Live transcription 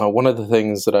one of the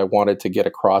things that I wanted to get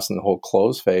across in the whole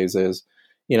close phase is,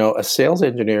 a sales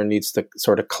engineer needs to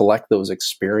sort of collect those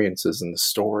experiences and the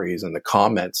stories and the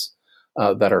comments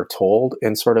that are told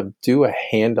and sort of do a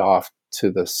handoff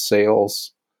to the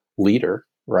sales leader,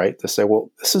 right? To say,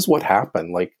 well, this is what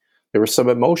happened. Like there was some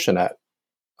emotion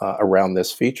around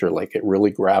this feature, like it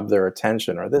really grabbed their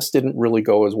attention, or this didn't really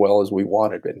go as well as we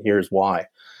wanted, and here's why.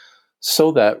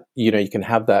 So that, you can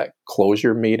have that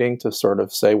closure meeting to sort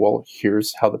of say, well,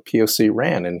 here's how the POC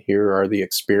ran, and here are the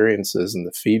experiences and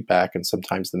the feedback and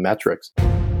sometimes the metrics.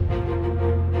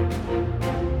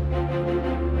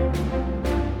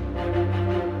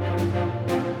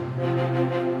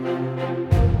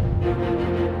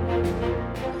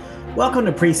 Welcome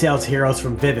to Pre-Sales Heroes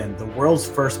from Vivint, the world's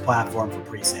first platform for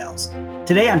pre-sales.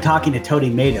 Today I'm talking to Tony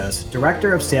Matos,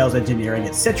 Director of Sales Engineering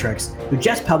at Citrix, who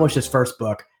just published his first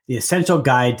book, The Essential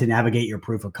Guide to Navigate Your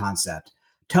Proof of Concept.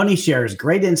 Tony shares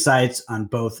great insights on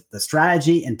both the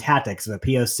strategy and tactics of a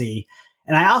POC,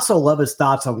 and I also love his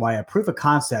thoughts on why a proof of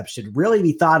concept should really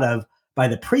be thought of by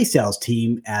the pre-sales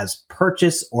team as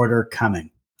purchase order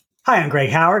coming. Hi, I'm Greg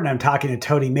Howard, and I'm talking to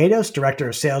Tony Matos, Director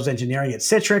of Sales Engineering at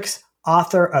Citrix,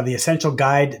 author of The Essential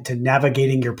Guide to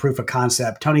Navigating Your Proof of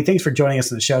Concept. Tony, thanks for joining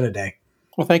us on the show today.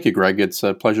 Well, thank you, Greg. It's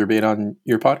a pleasure being on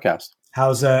your podcast.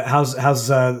 How's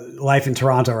life in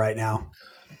Toronto right now?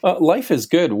 Life is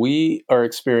good. We are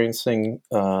experiencing,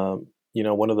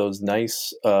 one of those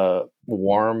nice,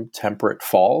 warm, temperate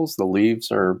falls. The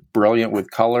leaves are brilliant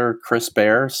with color, crisp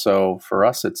air. So for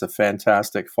us, it's a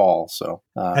fantastic fall. So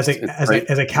as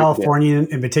a Californian,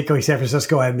 and particularly San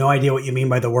Francisco, I have no idea what you mean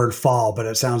by the word fall, but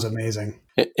it sounds amazing.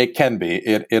 It can be.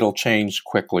 It'll change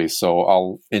quickly. So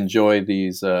I'll enjoy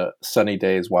these sunny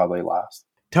days while they last.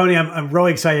 Tony, I'm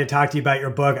really excited to talk to you about your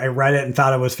book. I read it and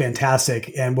thought it was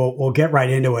fantastic, and we'll get right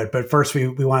into it. But first, we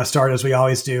want to start, as we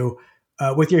always do,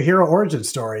 with your hero origin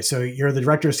story. So you're the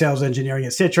Director of Sales Engineering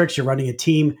at Citrix. You're running a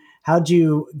team. How'd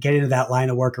you get into that line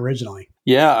of work originally?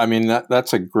 Yeah, I mean,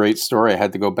 that's a great story. I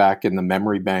had to go back in the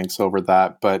memory banks over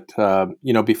that. But,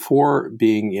 before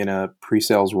being in a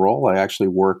pre-sales role, I actually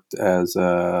worked as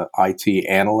a IT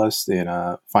analyst in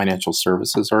a financial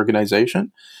services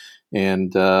organization.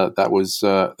 And that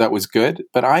was good.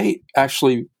 But I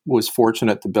actually was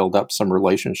fortunate to build up some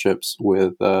relationships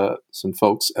with some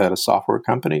folks at a software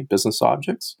company, Business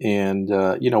Objects. And,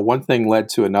 one thing led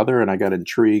to another, and I got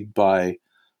intrigued by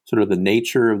sort of the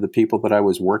nature of the people that I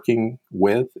was working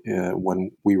with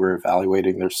when we were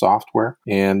evaluating their software.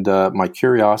 And my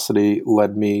curiosity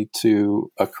led me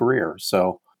to a career.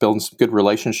 So building some good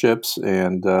relationships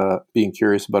and being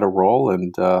curious about a role.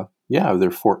 And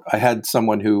therefore, I had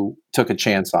someone who took a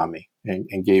chance on me and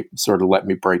let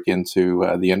me break into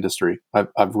the industry.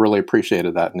 I've really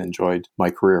appreciated that and enjoyed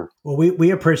my career. Well, we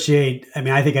appreciate,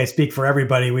 I think I speak for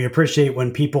everybody. We appreciate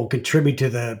when people contribute to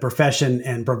the profession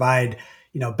and provide,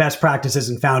 best practices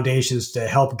and foundations to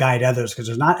help guide others, because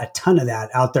there's not a ton of that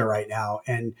out there right now.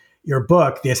 And your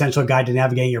book, The Essential Guide to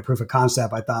Navigating Your Proof of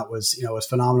Concept, I thought was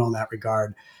phenomenal in that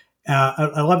regard.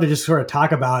 I'd love to just sort of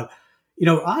talk about,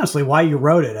 honestly, why you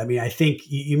wrote it. I think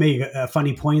you make a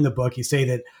funny point in the book. You say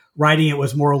that writing it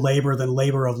was more labor than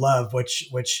labor of love,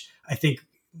 which I think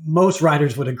most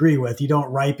writers would agree with. You don't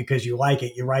write because you like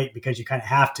it. You write because you kind of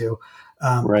have to.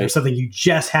 Right. There's something you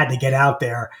just had to get out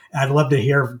there. I'd love to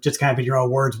hear, just kind of in your own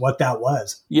words, what that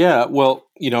was. Yeah, well,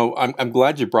 I'm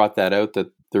glad you brought that out, that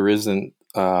there isn't,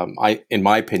 in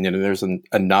my opinion, there's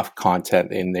enough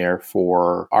content in there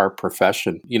for our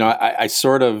profession. I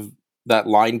sort of, that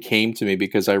line came to me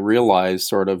because I realized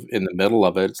sort of in the middle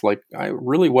of it, it's like I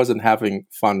really wasn't having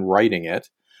fun writing it,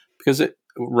 because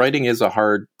writing is a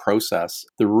hard process.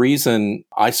 The reason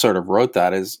I sort of wrote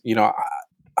that is,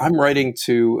 I'm writing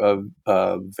to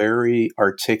a very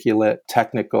articulate,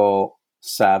 technical,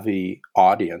 savvy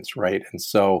audience, right? And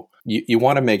so you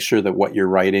want to make sure that what you're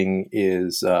writing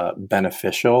is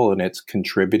beneficial and it's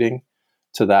contributing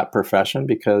to that profession,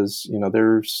 because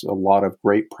there's a lot of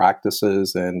great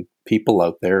practices and people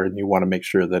out there, and you want to make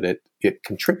sure that it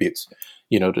contributes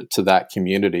to that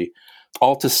community.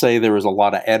 All to say, there was a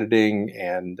lot of editing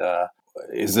and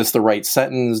is this the right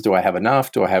sentence? Do I have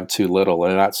enough? Do I have too little?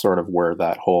 And that's sort of where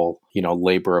that whole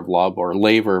labor of love, or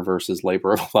labor versus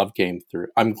labor of love, came through.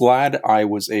 I'm glad I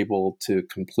was able to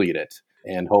complete it,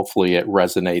 and hopefully it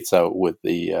resonates out with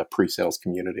the pre-sales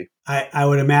community. I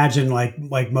would imagine,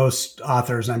 like most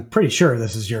authors, I'm pretty sure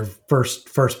this is your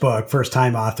first book, first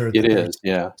time author. It is,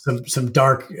 yeah. Some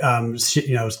dark,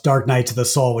 dark nights of the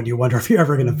soul when you wonder if you're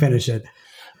ever going to finish it.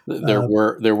 There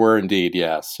were indeed,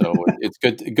 yes. So it's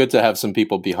good to have some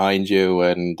people behind you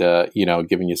and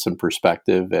giving you some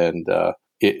perspective, and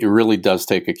it really does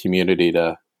take a community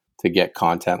to to get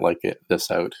content like this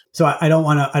out. So I don't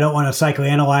want to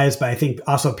psychoanalyze, but I think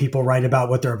also people write about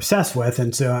what they're obsessed with.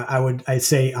 And so I'd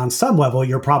say on some level,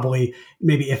 you're probably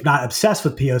maybe, if not obsessed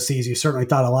with POCs, you certainly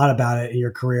thought a lot about it in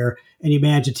your career, and you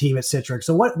manage a team at Citrix.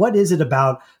 So what is it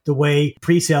about the way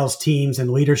pre-sales teams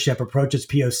and leadership approaches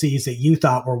POCs that you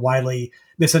thought were widely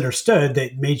misunderstood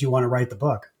that made you want to write the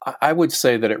book? I would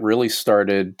say that it really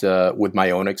started with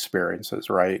my own experiences,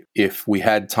 right? If we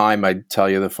had time, I'd tell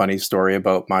you the funny story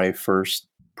about my first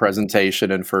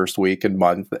presentation and first week and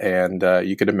month. And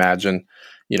you could imagine,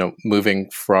 moving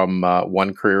from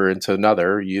one career into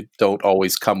another, you don't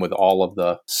always come with all of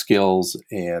the skills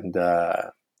and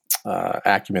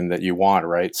acumen that you want,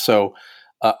 right? So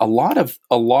a lot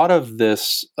of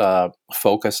this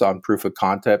focus on proof of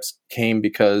concepts came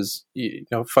because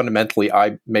fundamentally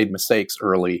I made mistakes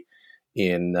early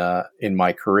in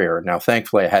my career. Now,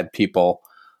 thankfully, I had people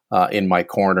in my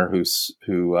corner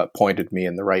who pointed me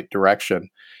in the right direction.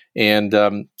 And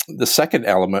the second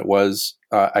element was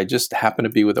I just happened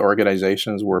to be with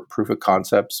organizations where proof of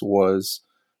concepts was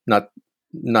not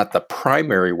the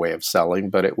primary way of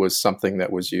selling, but it was something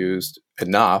that was used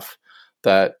enough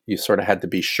that you sort of had to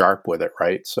be sharp with it,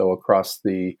 right? So across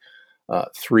the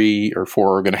 3 or 4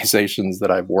 organizations that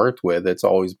I've worked with, it's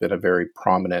always been a very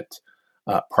prominent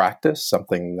practice,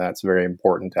 something that's very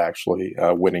important to actually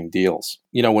winning deals.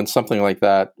 When something like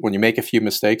that, when you make a few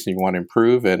mistakes and you want to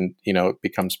improve and, it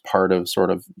becomes part of sort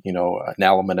of, an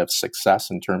element of success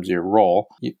in terms of your role,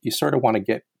 you sort of want to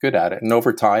get good at it. And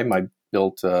over time, I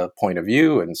built a point of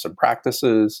view and some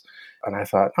practices, and I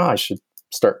thought, I should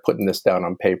start putting this down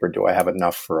on paper. Do I have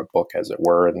enough for a book, as it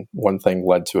were? And one thing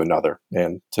led to another.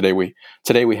 And today we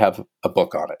have a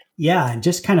book on it. Yeah. And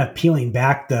just kind of peeling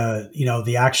back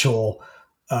the actual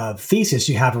thesis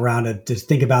you have around it, to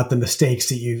think about the mistakes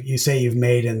that you say you've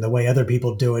made and the way other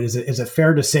people do it. Is it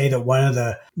fair to say that one of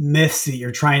the myths that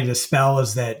you're trying to dispel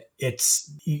is that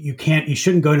you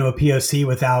shouldn't go into a POC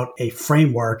without a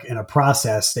framework and a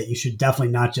process, that you should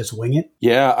definitely not just wing it?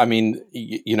 Yeah. I mean,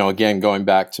 again, going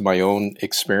back to my own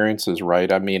experiences,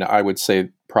 right? I mean, I would say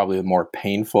probably the more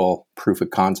painful proof of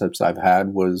concepts I've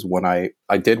had was when I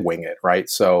did wing it, right?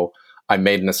 So I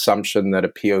made an assumption that a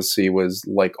POC was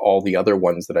like all the other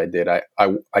ones that I did.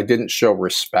 I didn't show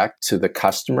respect to the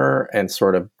customer and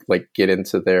sort of like get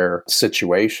into their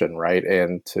situation, right?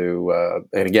 And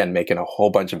and again, making a whole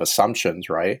bunch of assumptions,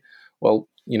 right? Well,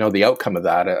 the outcome of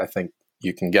that, I think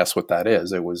you can guess what that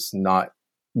is. It was not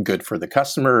good for the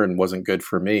customer and wasn't good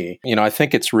for me. I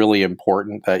think it's really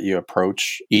important that you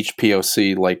approach each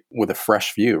POC like with a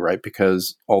fresh view, right?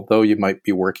 Because although you might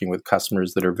be working with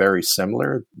customers that are very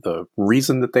similar, the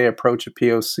reason that they approach a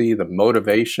POC, the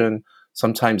motivation,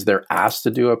 sometimes they're asked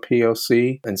to do a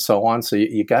POC and so on. So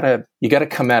you gotta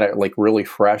come at it like really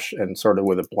fresh and sort of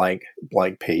with a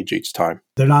blank page each time.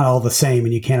 They're not all the same,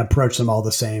 and you can't approach them all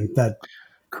the same.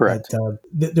 Correct.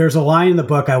 There's a line in the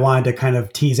book I wanted to kind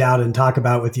of tease out and talk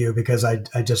about with you because I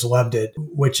just loved it,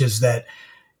 which is that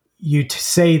you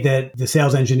say that the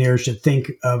sales engineers should think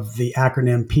of the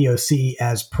acronym POC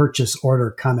as purchase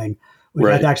order coming, which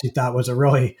right. I actually thought was a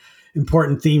really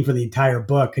important theme for the entire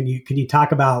book. Can you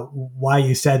talk about why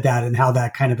you said that and how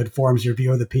that kind of informs your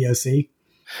view of the POC?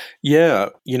 Yeah,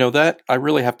 that I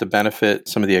really have to benefit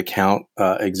some of the account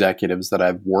executives that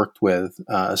I've worked with,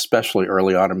 especially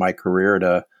early on in my career,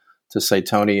 to say,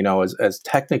 Tony, as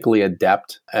technically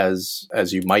adept as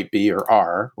you might be or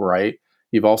are, right?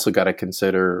 You've also got to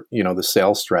consider, the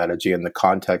sales strategy in the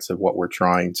context of what we're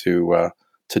trying to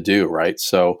do, right?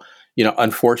 So,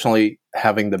 unfortunately,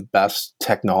 having the best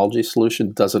technology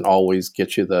solution doesn't always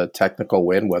get you the technical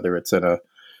win, whether it's in a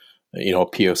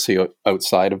POC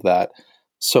outside of that.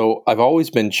 So I've always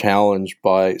been challenged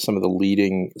by some of the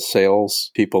leading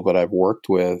sales people that I've worked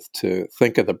with to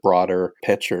think of the broader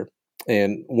picture.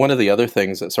 And one of the other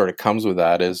things that sort of comes with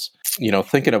that is,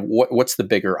 thinking of what's the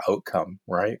bigger outcome,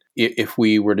 right? If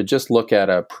we were to just look at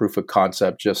a proof of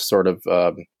concept, just sort of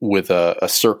with a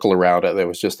circle around it that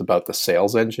was just about the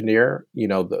sales engineer,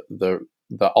 the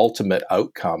ultimate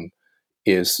outcome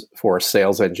is for a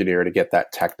sales engineer to get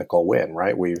that technical win,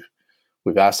 right?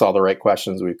 We've asked all the right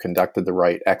questions. We've conducted the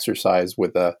right exercise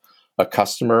with a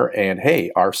customer, and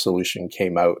hey, our solution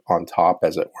came out on top,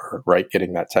 as it were, right?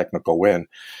 Getting that technical win.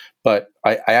 But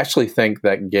I actually think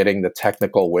that getting the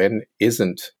technical win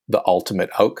isn't the ultimate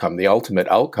outcome. The ultimate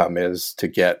outcome is to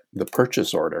get the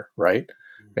purchase order, right?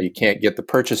 You can't get the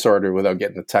purchase order without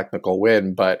getting the technical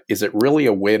win, but is it really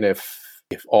a win if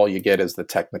all you get is the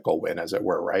technical win, as it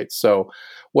were, right? So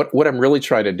what I'm really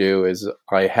trying to do is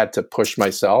I had to push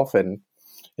myself and,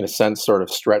 in a sense, sort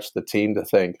of stretch the team to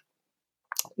think,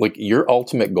 like, your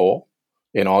ultimate goal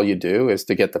and all you do is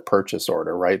to get the purchase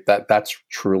order, right? That's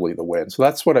truly the win. So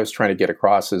that's what I was trying to get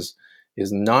across is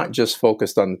not just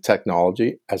focused on the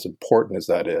technology, as important as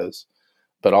that is,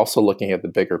 but also looking at the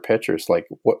bigger pictures, like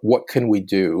what can we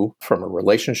do from a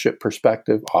relationship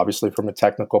perspective, obviously from a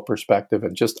technical perspective,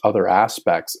 and just other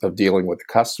aspects of dealing with the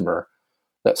customer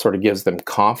that sort of gives them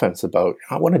confidence about,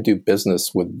 I want to do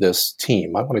business with this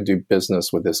team. I want to do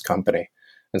business with this company.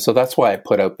 And so that's why I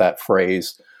put out that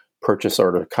phrase, purchase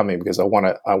order coming, because I want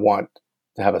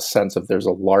to have a sense of there's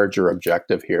a larger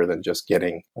objective here than just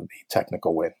getting the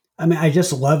technical win. I mean, I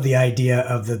just love the idea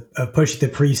of pushing the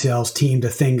pre-sales team to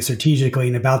think strategically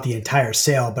and about the entire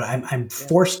sale. But I'm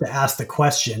forced to ask the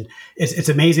question. It's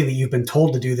amazing that you've been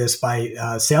told to do this by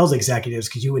sales executives,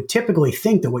 because you would typically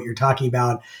think that what you're talking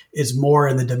about is more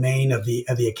in the domain of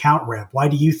the account rep. Why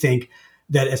do you think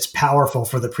that it's powerful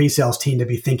for the pre-sales team to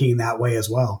be thinking that way as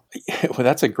well? Well,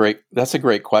 that's a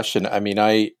great question. I mean,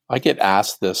 I get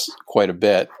asked this quite a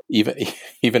bit,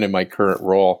 even in my current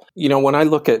role. You know, when I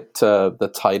look at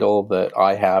the title that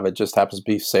I have, it just happens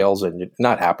to be sales engineer.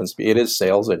 Not happens to be, it is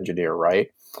sales engineer, right?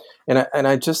 And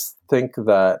I just think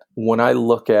that when I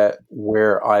look at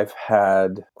where I've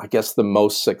had, I guess, the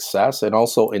most success and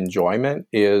also enjoyment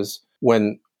is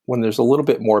when there's a little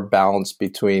bit more balance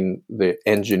between the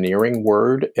engineering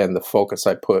word and the focus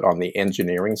I put on the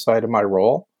engineering side of my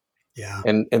role. Yeah.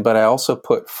 But I also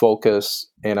put focus,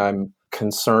 and I'm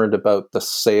concerned about the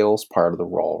sales part of the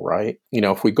role, right? You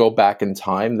know, if we go back in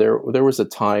time, there was a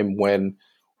time when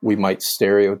we might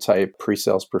stereotype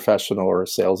pre-sales professional or a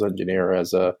sales engineer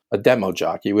as a demo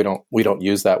jockey. We don't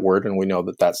use that word, and we know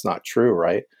that that's not true,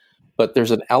 right? But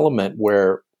there's an element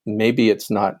where maybe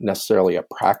it's not necessarily a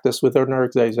practice within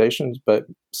organizations, but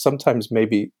sometimes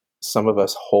maybe some of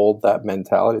us hold that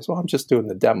mentality. So I'm just doing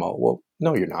the demo. Well,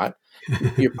 no, you're not.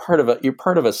 You're part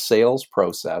of a sales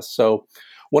process. So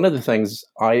one of the things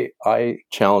I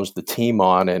challenge the team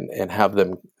on and have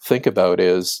them think about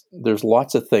is there's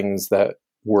lots of things that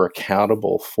we're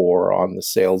accountable for on the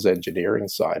sales engineering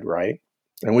side, right?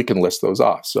 And we can list those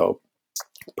off. So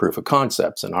proof of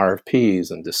concepts and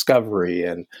RFPs and discovery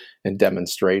and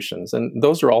demonstrations. And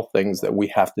those are all things that we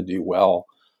have to do well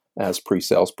as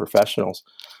pre-sales professionals.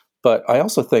 But I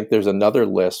also think there's another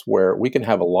list where we can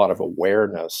have a lot of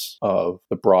awareness of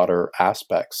the broader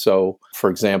aspects. So,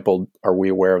 for example, are we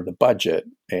aware of the budget?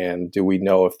 And do we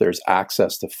know if there's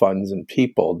access to funds and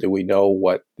people? Do we know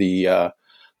what the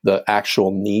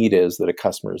actual need is that a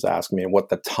customer is asking me and what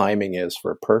the timing is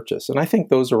for a purchase? And I think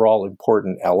those are all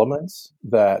important elements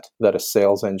that a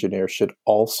sales engineer should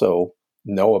also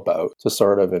know about to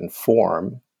sort of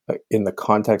inform in the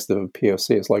context of a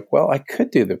POC. Is like, well, I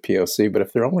could do the POC, but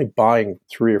if they're only buying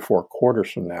 3 or 4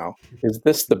 quarters from now, is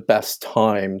this the best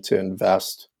time to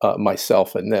invest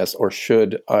myself in this? Or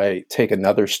should I take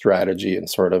another strategy and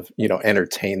sort of,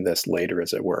 entertain this later,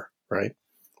 as it were, right?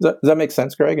 Does that make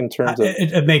sense, Greg, in terms of...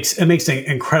 It makes an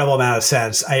incredible amount of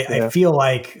sense. I feel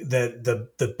like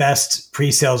the best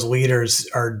pre-sales leaders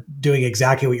are doing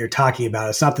exactly what you're talking about.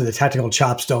 It's not that the technical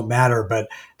chops don't matter, but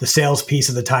the sales piece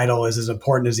of the title is as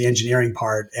important as the engineering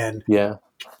part. And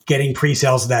getting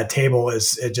pre-sales to that table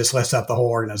it just lifts up the whole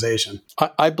organization.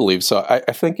 I believe so.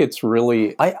 I think it's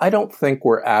really, I don't think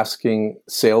we're asking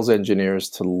sales engineers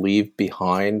to leave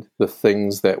behind the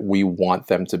things that we want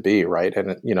them to be, right?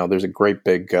 And, there's a great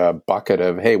big bucket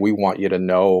of, hey, we want you to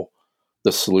know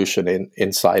the solution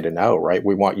inside and out, right?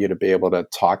 We want you to be able to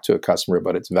talk to a customer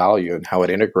about its value and how it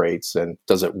integrates and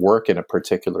does it work in a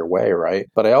particular way, right?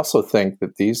 But I also think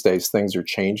that these days things are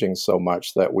changing so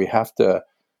much that we have to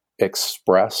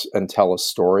express and tell a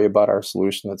story about our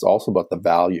solution that's also about the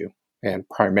value, and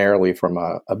primarily from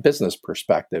a business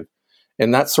perspective.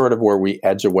 And that's sort of where we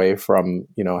edge away from,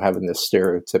 having this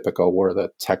stereotypical, we're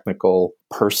the technical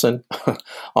person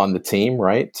on the team,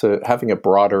 right? To having a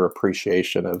broader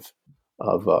appreciation of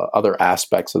other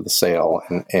aspects of the sale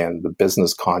and the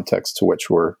business context to which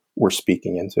we're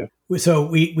speaking into. So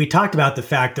we talked about the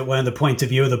fact that one of the points of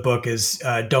view of the book is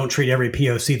don't treat every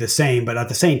POC the same, but at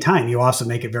the same time, you also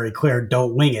make it very clear,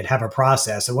 don't wing it, have a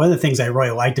process. And one of the things I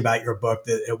really liked about your book,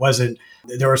 that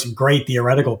there were some great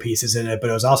theoretical pieces in it, but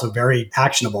it was also very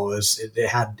actionable. It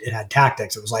had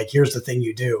tactics. It was like, here's the thing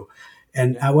you do.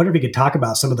 And I wonder if you could talk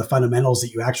about some of the fundamentals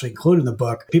that you actually include in the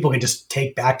book. People can just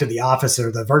take back to the office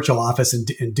or the virtual office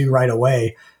and do right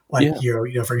away. Like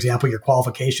for example, your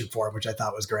qualification form, which I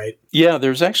thought was great. Yeah,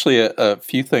 there's actually a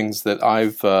few things that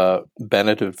I've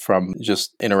benefited from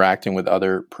just interacting with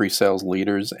other pre-sales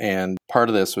leaders. And part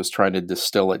of this was trying to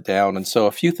distill it down. And so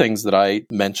a few things that I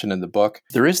mentioned in the book,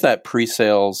 there is that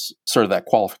pre-sales, sort of that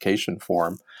qualification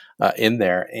form in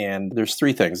there. And there's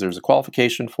 3 things. There's a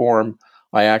qualification form,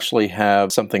 I actually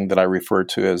have something that I refer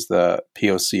to as the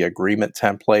POC agreement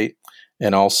template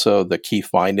and also the key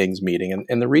findings meeting.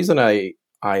 And the reason I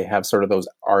have sort of those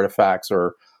artifacts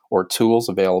or tools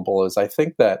available is I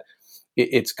think that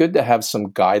it's good to have some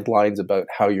guidelines about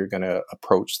how you're going to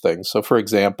approach things. So, for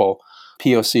example,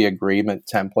 POC agreement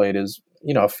template is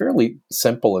a fairly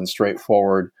simple and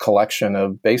straightforward collection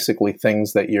of basically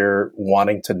things that you're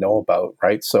wanting to know about,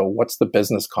 right? So what's the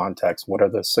business context? What are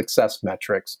the success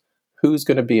metrics? Who's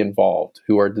going to be involved?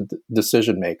 Who are the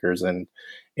decision makers? And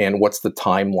what's the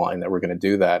timeline that we're going to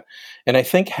do that? And I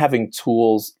think having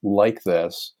tools like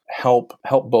this help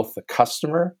both the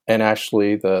customer and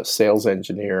actually the sales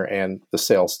engineer and the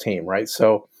sales team, right?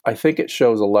 So I think it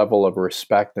shows a level of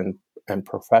respect and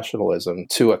professionalism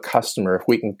to a customer if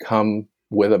we can come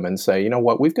with them and say, you know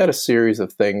what, we've got a series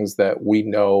of things that we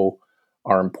know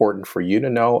are important for you to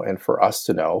know and for us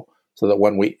to know, so that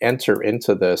when we enter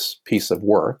into this piece of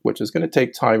work, which is going to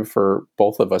take time for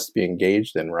both of us to be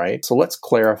engaged in, right? So let's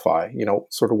clarify,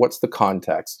 sort of what's the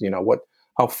context,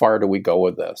 how far do we go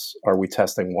with this? Are we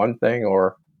testing one thing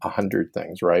or 100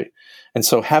 things, right? And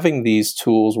so having these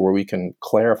tools where we can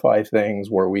clarify things,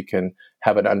 where we can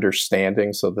have an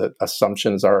understanding so that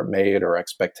assumptions aren't made or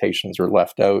expectations are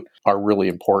left out, are really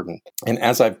important. And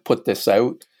as I've put this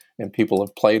out and people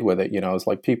have played with it, it's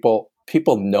like people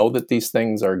know that these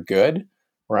things are good,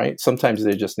 right? Sometimes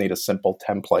they just need a simple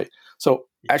template. So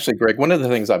actually, Greg, one of the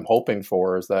things I'm hoping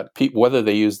for is that whether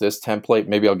they use this template,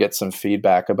 maybe I'll get some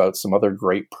feedback about some other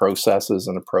great processes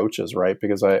and approaches, right?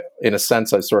 Because in a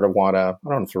sense, I sort of want to, I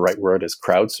don't know if the right word is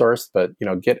crowdsource, but,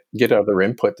 get other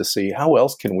input to see how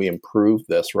else can we improve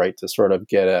this, right? To sort of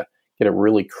get a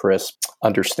really crisp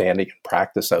understanding and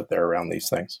practice out there around these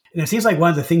things. And it seems like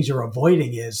one of the things you're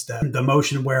avoiding is the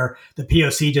motion where the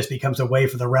POC just becomes a way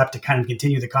for the rep to kind of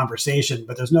continue the conversation,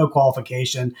 but there's no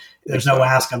qualification, there's no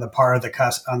ask on the part of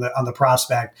on the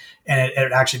prospect, and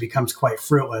it actually becomes quite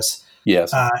fruitless.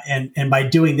 Yes. And by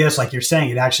doing this, like you're saying,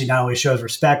 it actually not only shows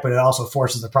respect, but it also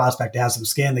forces the prospect to have some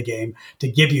skin in the game to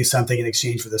give you something in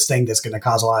exchange for this thing that's going to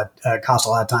cost a lot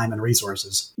of time and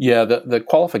resources. Yeah, the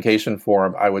qualification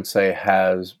form, I would say,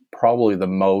 has probably the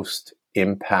most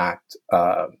impact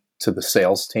to the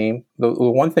sales team. The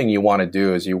one thing you want to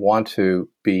do is you want to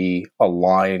be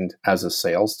aligned as a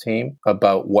sales team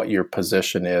about what your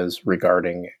position is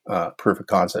regarding proof of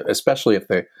concept, especially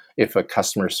if a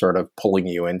customer's sort of pulling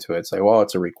you into it, say, well,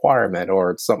 it's a requirement,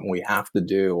 or it's something we have to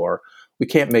do, or we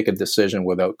can't make a decision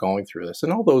without going through this.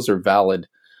 And all those are valid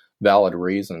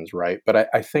reasons, right? But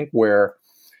I think where,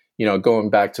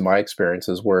 going back to my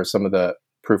experiences, where some of the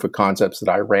proof of concepts that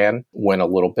I ran went a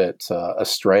little bit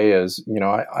astray is,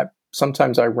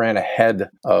 sometimes I ran ahead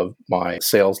of my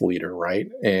sales leader, right?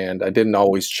 And I didn't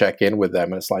always check in with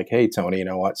them. And it's like, hey, Tony, you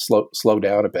know what, slow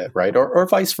down a bit, right? Or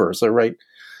vice versa, right?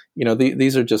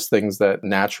 These are just things that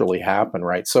naturally happen,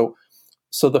 right? So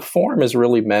the form is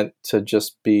really meant to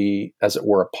just be, as it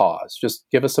were, a pause. Just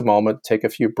give us a moment, take a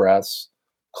few breaths,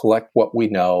 collect what we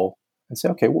know, and say,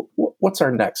 okay, what's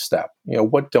our next step?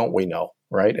 What don't we know,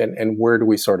 right? And where do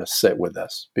we sort of sit with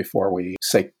this before we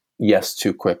say yes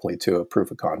too quickly to a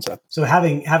proof of concept? So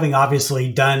having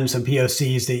obviously done some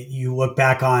POCs that you look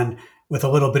back on with a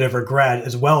little bit of regret,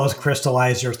 as well as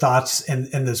crystallize your thoughts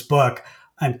in this book,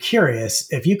 I'm curious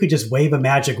if you could just wave a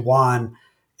magic wand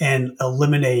and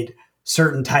eliminate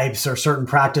certain types or certain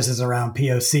practices around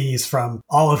POCs from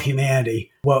all of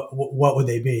humanity, what would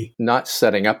they be? Not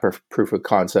setting up a proof of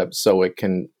concept so it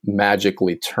can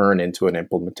magically turn into an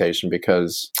implementation,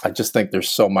 because I just think there's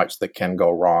so much that can go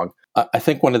wrong. I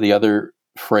think one of the other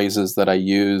phrases that I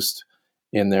used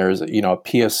in there is, a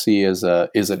POC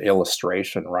is an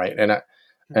illustration, right?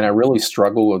 And I really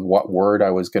struggled with what word I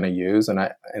was going to use. And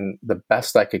the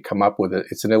best I could come up with,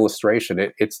 it's an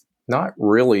illustration. It's not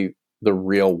really the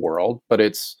real world, but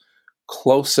it's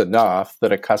close enough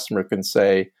that a customer can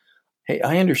say, hey,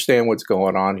 I understand what's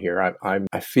going on here.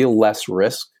 I feel less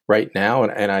risk right now,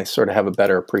 and I sort of have a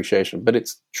better appreciation, but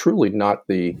it's truly not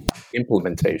the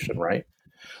implementation, right?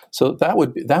 So that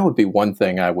would be one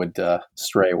thing I would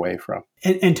stray away from.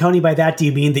 And Tony, by that, do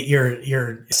you mean that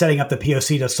you're setting up the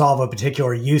POC to solve a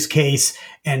particular use case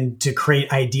and to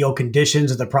create ideal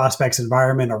conditions of the prospect's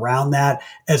environment around that,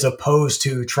 as opposed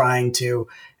to trying to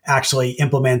actually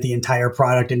implement the entire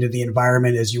product into the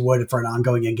environment as you would for an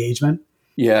ongoing engagement?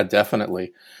 Yeah,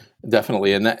 definitely.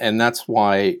 And that's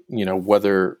why,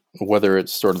 whether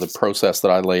it's sort of the process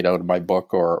that I laid out in my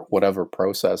book or whatever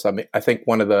process, I mean, I think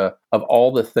one of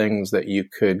all the things that you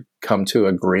could come to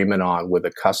agreement on with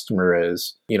a customer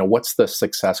is, what's the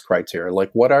success criteria?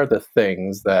 Like, what are the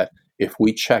things that if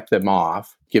we check them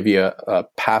off, give you a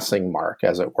passing mark,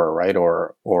 as it were, right?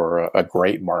 Or a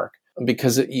great mark.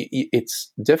 Because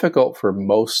it's difficult for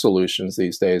most solutions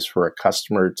these days for a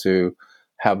customer to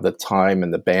have the time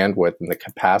and the bandwidth and the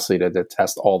capacity to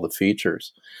test all the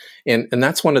features. And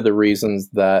that's one of the reasons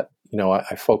that,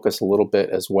 I focus a little bit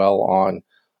as well on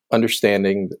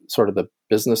understanding sort of the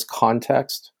business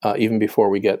context, even before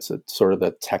we get to sort of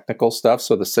the technical stuff.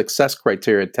 So the success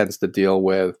criteria tends to deal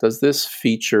with, does this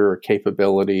feature or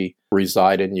capability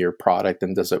reside in your product,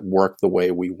 and does it work the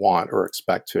way we want or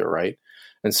expect to, right?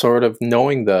 And sort of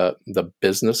knowing the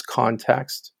business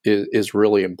context is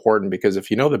really important, because if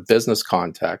you know the business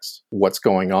context, what's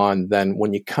going on, then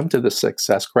when you come to the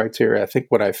success criteria, I think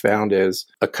what I found is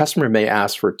a customer may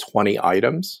ask for 20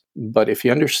 items, but if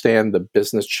you understand the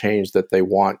business change that they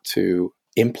want to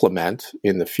implement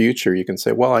in the future, you can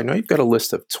say, well, I know you've got a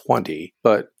list of 20,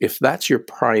 but if that's your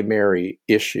primary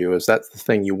issue, is that the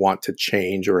thing you want to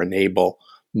change or enable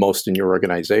most in your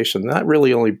organization, that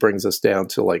really only brings us down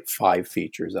to like 5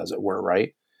 features, as it were,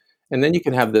 right? And then you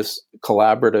can have this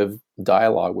collaborative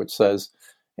dialogue which says,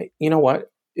 hey, you know what?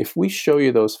 If we show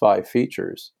you those 5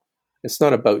 features, it's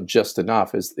not about just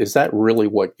enough. Is that really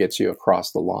what gets you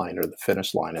across the line or the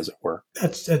finish line, as it were?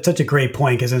 That's such a great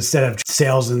point, because instead of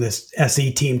sales and this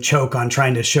SE team choke on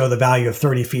trying to show the value of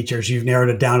 30 features, you've narrowed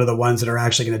it down to the ones that are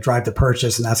actually going to drive the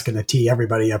purchase, and that's going to tee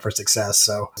everybody up for success.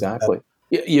 So exactly.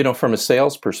 From a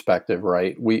sales perspective,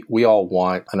 right, we all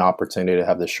want an opportunity to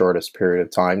have the shortest period of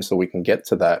time so we can get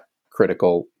to that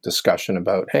critical discussion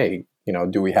about, hey,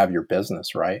 do we have your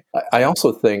business, right? I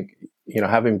also think,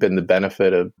 having been the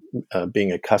benefit of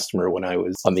being a customer when I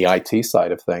was on the IT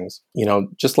side of things,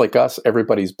 just like us,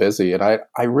 everybody's busy. And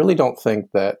I really don't think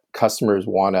that customers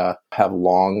want to have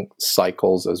long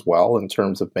cycles as well in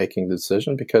terms of making the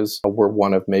decision, because we're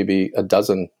one of maybe a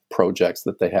dozen projects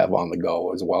that they have on the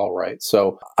go as well, right?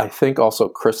 So I think also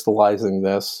crystallizing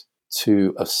this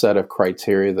to a set of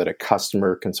criteria that a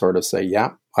customer can sort of say,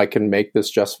 yeah, I can make this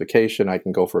justification, I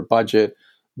can go for budget,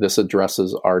 this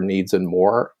addresses our needs and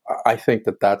more. I think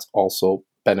that that's also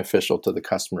beneficial to the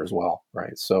customer as well,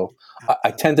 right? So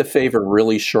I tend to favor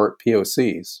really short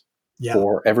POCs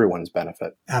for everyone's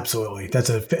benefit. Absolutely. That's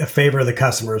a favor of the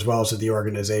customer as well as of the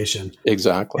organization.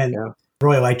 Exactly. And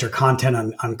really liked your content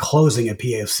on closing a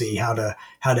POC, how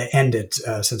to end it,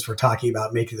 since we're talking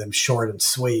about making them short and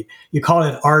sweet. You call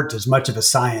it art as much of a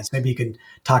science. Maybe you can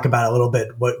talk about a little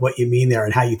bit what you mean there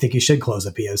and how you think you should close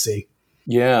a POC.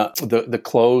 Yeah, the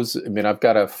close, I've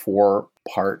got a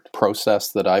 4-part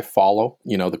process that I follow,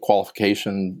 the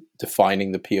qualification,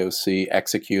 defining the POC,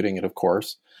 executing it, of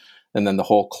course, and then the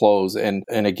whole close. And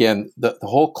again, the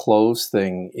whole close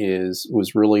thing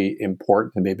was really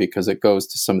important to me, because it goes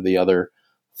to some of the other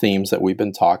themes that we've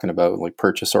been talking about, like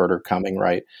purchase order coming,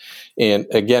 right? And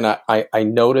again, I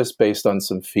noticed, based on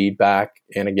some feedback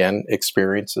and again,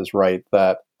 experiences, right,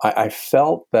 that I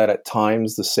felt that at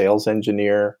times the sales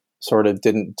engineer sort of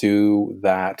didn't do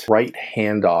that right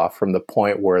handoff from the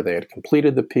point where they had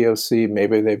completed the POC.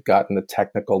 Maybe they've gotten the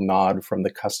technical nod from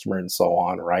the customer and so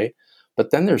on, right?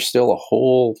 But then there's still a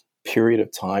whole period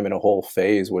of time and a whole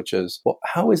phase, which is, well,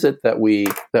 how is it that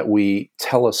we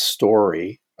tell a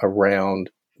story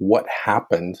around what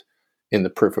happened in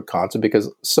the proof of concept?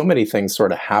 Because so many things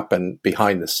sort of happen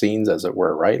behind the scenes, as it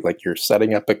were, right? Like you're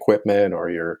setting up equipment,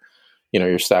 or you're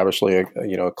establishing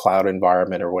a cloud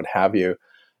environment or what have you.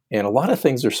 And a lot of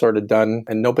things are sort of done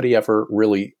and nobody ever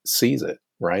really sees it,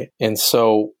 right? And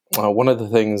so one of the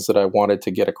things that I wanted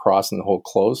to get across in the whole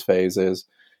close phase is,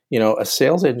 a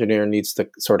sales engineer needs to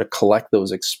sort of collect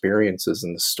those experiences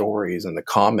and the stories and the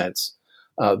comments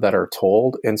that are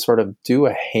told, and sort of do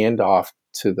a handoff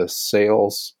to the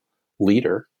sales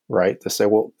leader, right? To say,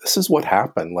 well, this is what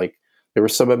happened. Like there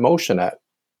was some emotion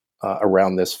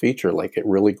around this feature, like it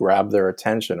really grabbed their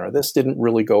attention, or this didn't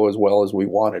really go as well as we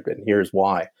wanted, and here's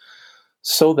why.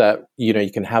 So that,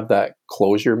 you can have that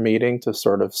closure meeting to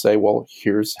sort of say, well,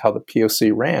 here's how the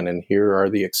POC ran, and here are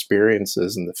the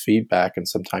experiences and the feedback and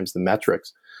sometimes the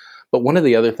metrics. But one of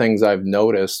the other things I've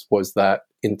noticed was that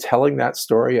in telling that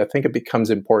story, I think it becomes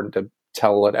important to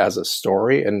tell it as a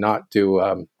story and not do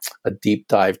a deep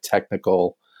dive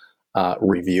technical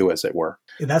review, as it were.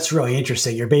 That's really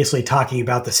interesting. You're basically talking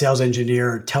about the sales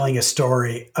engineer telling a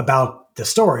story about the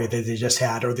story that they just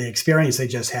had or the experience they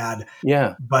just had.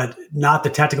 Yeah. But not the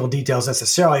technical details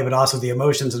necessarily, but also the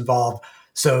emotions involved.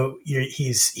 So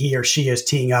he or she is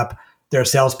teeing up their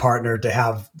sales partner to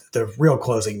have the real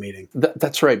closing meeting.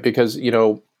 That's right. Because,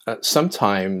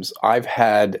 sometimes I've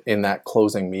had in that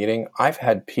closing meeting, I've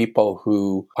had people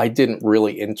who I didn't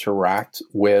really interact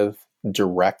with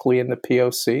directly in the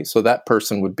POC. So that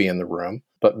person would be in the room,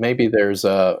 but maybe there's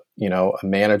a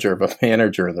manager of a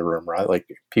manager in the room, right? Like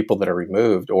people that are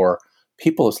removed, or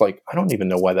people it's like, I don't even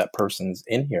know why that person's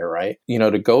in here, right?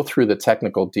 To go through the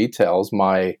technical details,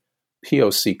 my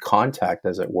POC contact,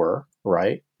 as it were,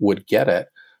 right, would get it.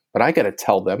 But I got to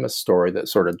tell them a story that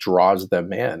sort of draws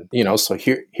them in, so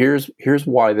here's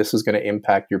why this is going to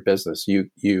impact your business.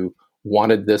 You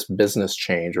wanted this business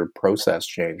change or process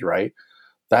change, right?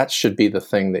 That should be the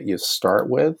thing that you start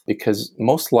with, because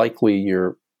most likely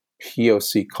your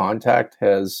POC contact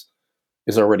is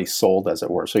already sold, as it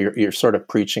were. So you're sort of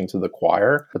preaching to the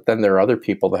choir, but then there are other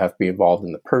people that have to be involved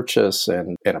in the purchase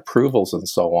and approvals and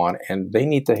so on. And they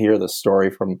need to hear the story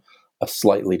from a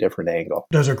slightly different angle.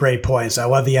 Those are great points. I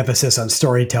love the emphasis on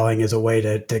storytelling as a way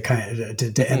to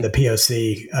end the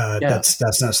POC.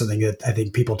 That's not something that I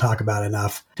think people talk about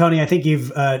enough. Tony, I think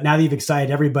you've now that you've excited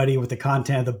everybody with the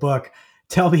content of the book,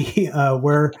 tell me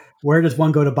where does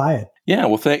one go to buy it? Yeah,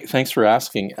 well, thanks for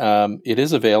asking. It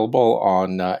is available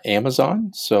on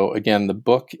Amazon. So again, the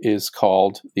book is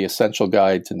called The Essential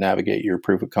Guide to Navigate Your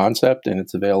Proof of Concept, and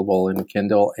it's available in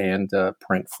Kindle and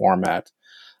print format.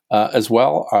 As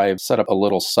well, I've set up a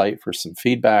little site for some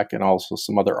feedback and also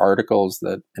some other articles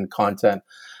and content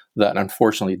that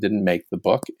unfortunately didn't make the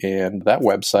book. And that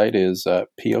website is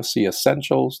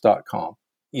POCessentials.com.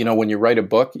 When you write a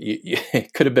book,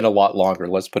 it could have been a lot longer.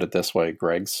 Let's put it this way,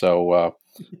 Greg. So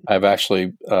I've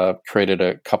actually created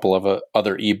a couple of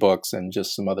other ebooks and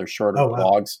just some other shorter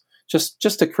blogs,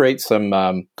 just to create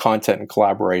some content and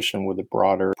collaboration with the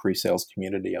broader pre-sales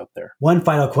community out there. One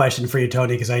final question for you,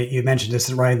 Tony, because you mentioned this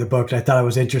in writing the book, and I thought it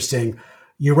was interesting.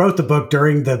 You wrote the book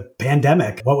during the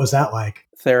pandemic. What was that like?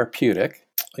 Therapeutic.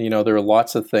 There are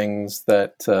lots of things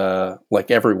that,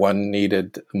 like everyone,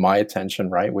 needed my attention,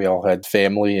 right? We all had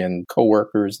family and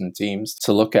coworkers and teams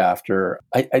to look after.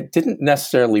 I didn't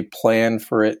necessarily plan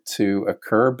for it to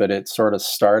occur, but it sort of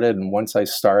started. And once I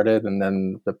started and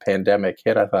then the pandemic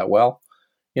hit, I thought, well,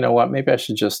 you know what, maybe I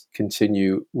should just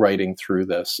continue writing through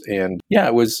this. And yeah,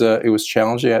 it was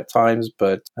challenging at times,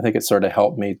 but I think it sort of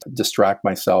helped me to distract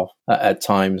myself at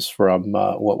times from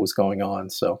what was going on.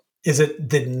 So. Is it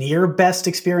the near best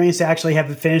experience to actually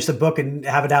have finished the book and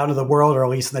have it out into the world, or at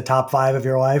least in the top 5 of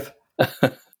your life?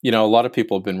 A lot of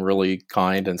people have been really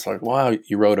kind and sort of, wow,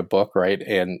 you wrote a book, right?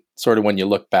 And sort of when you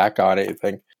look back on it, you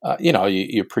think,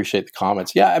 you appreciate the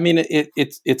comments. Yeah, I mean,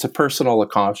 it's a personal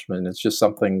accomplishment. It's just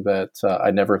something that I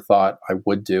never thought I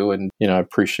would do. And, I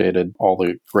appreciated all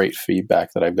the great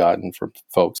feedback that I've gotten from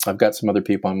folks. I've got some other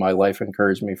people in my life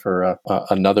encourage me for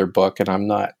another book, and I'm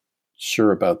not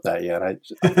sure about that yet. I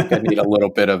think I need a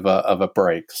little bit of a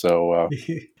break. So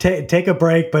take a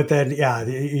break, but then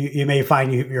you may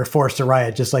find you're forced to write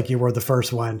it just like you were the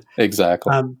first one.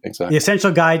 Exactly. The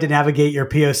Essential Guide to Navigate Your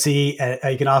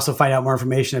POC. You can also find out more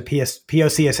information at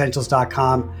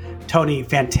POCessentials.com. Tony,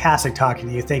 fantastic talking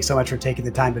to you. Thanks so much for taking the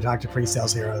time to talk to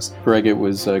Pre-Sales Heroes. Greg, it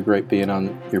was great being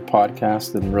on your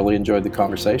podcast and really enjoyed the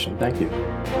conversation. Thank you.